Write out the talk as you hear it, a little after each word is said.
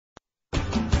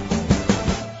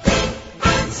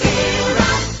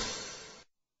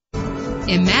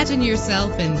Imagine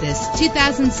yourself in this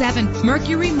 2007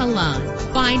 Mercury Milan.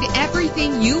 Find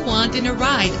everything you want in a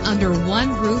ride under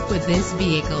one roof with this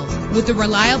vehicle. With a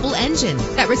reliable engine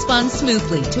that responds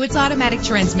smoothly to its automatic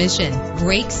transmission,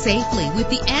 brakes safely with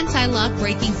the anti-lock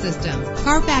braking system.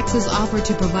 Carfax is offered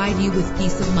to provide you with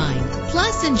peace of mind.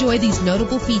 Plus, enjoy these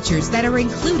notable features that are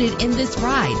included in this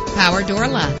ride: power door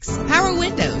locks, power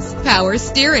windows, power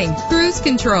steering, cruise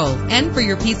control. And for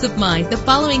your peace of mind, the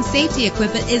following safety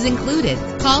equipment is included.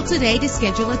 Call today to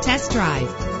schedule a test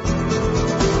drive.